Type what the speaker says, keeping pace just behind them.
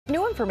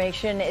New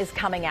information is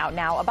coming out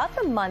now about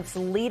the months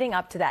leading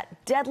up to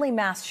that deadly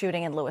mass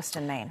shooting in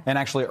Lewiston, Maine. And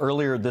actually,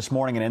 earlier this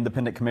morning, an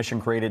independent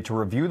commission created to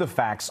review the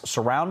facts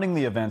surrounding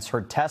the events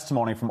heard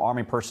testimony from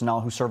Army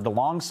personnel who served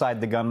alongside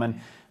the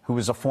gunman, who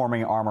was a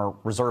former Army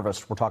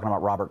reservist. We're talking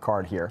about Robert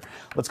Card here.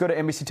 Let's go to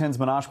NBC 10's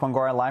Manash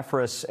Kwangari live for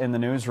us in the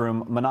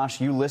newsroom. Manash,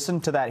 you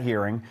listened to that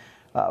hearing.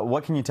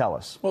 What can you tell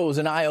us? Well, it was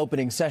an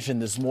eye-opening session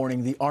this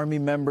morning. The Army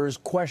members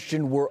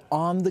questioned were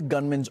on the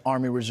gunman's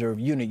Army Reserve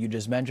unit. You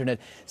just mentioned it.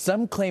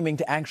 Some claiming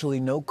to actually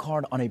know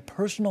Card on a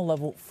personal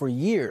level for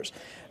years.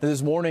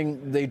 This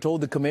morning, they told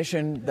the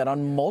commission that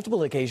on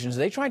multiple occasions,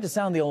 they tried to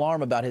sound the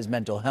alarm about his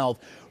mental health,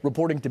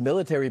 reporting to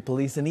military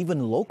police and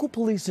even local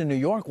police in New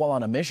York while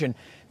on a mission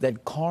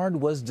that Card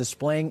was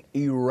displaying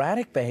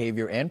erratic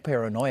behavior and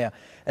paranoia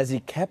as he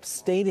kept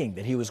stating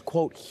that he was,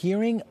 quote,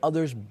 hearing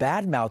others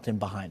badmouth him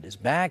behind his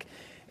back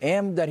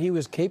and that he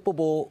was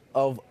capable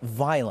of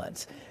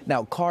violence.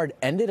 Now, Card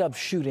ended up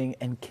shooting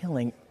and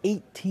killing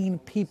 18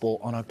 people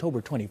on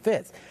October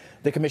 25th.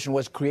 The commission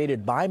was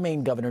created by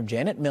Maine Governor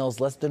Janet Mills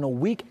less than a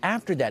week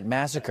after that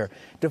massacre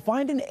to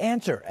find an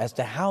answer as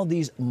to how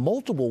these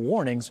multiple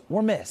warnings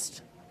were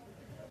missed.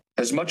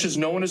 As much as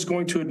no one is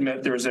going to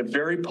admit, there is a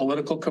very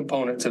political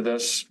component to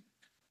this,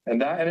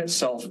 and that in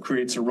itself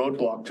creates a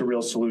roadblock to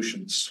real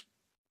solutions.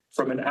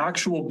 From an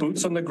actual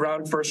boots on the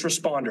ground first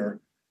responder,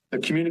 the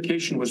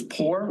communication was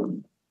poor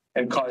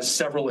and caused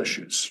several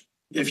issues.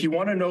 If you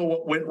want to know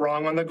what went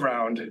wrong on the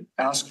ground,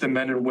 ask the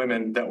men and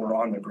women that were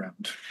on the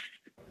ground.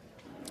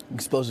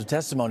 Explosive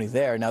testimony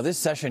there. Now, this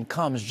session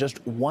comes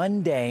just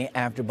one day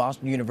after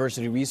Boston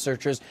University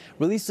researchers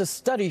released a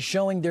study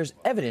showing there's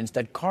evidence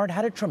that Card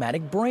had a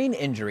traumatic brain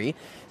injury,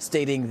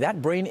 stating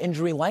that brain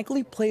injury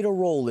likely played a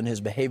role in his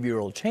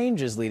behavioral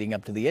changes leading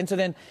up to the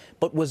incident,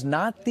 but was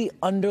not the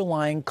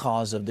underlying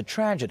cause of the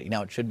tragedy.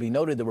 Now, it should be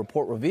noted the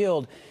report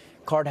revealed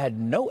Card had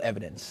no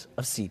evidence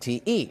of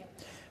CTE.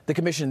 The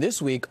commission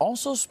this week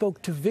also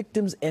spoke to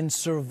victims and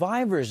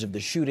survivors of the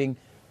shooting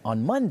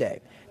on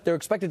Monday. They're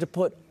expected to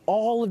put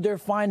all of their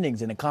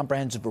findings in a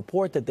comprehensive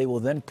report that they will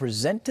then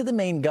present to the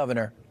Maine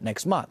governor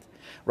next month.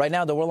 Right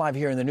now, though, we're live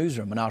here in the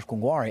newsroom. Manash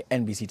Kwangari,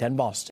 NBC 10 Boston.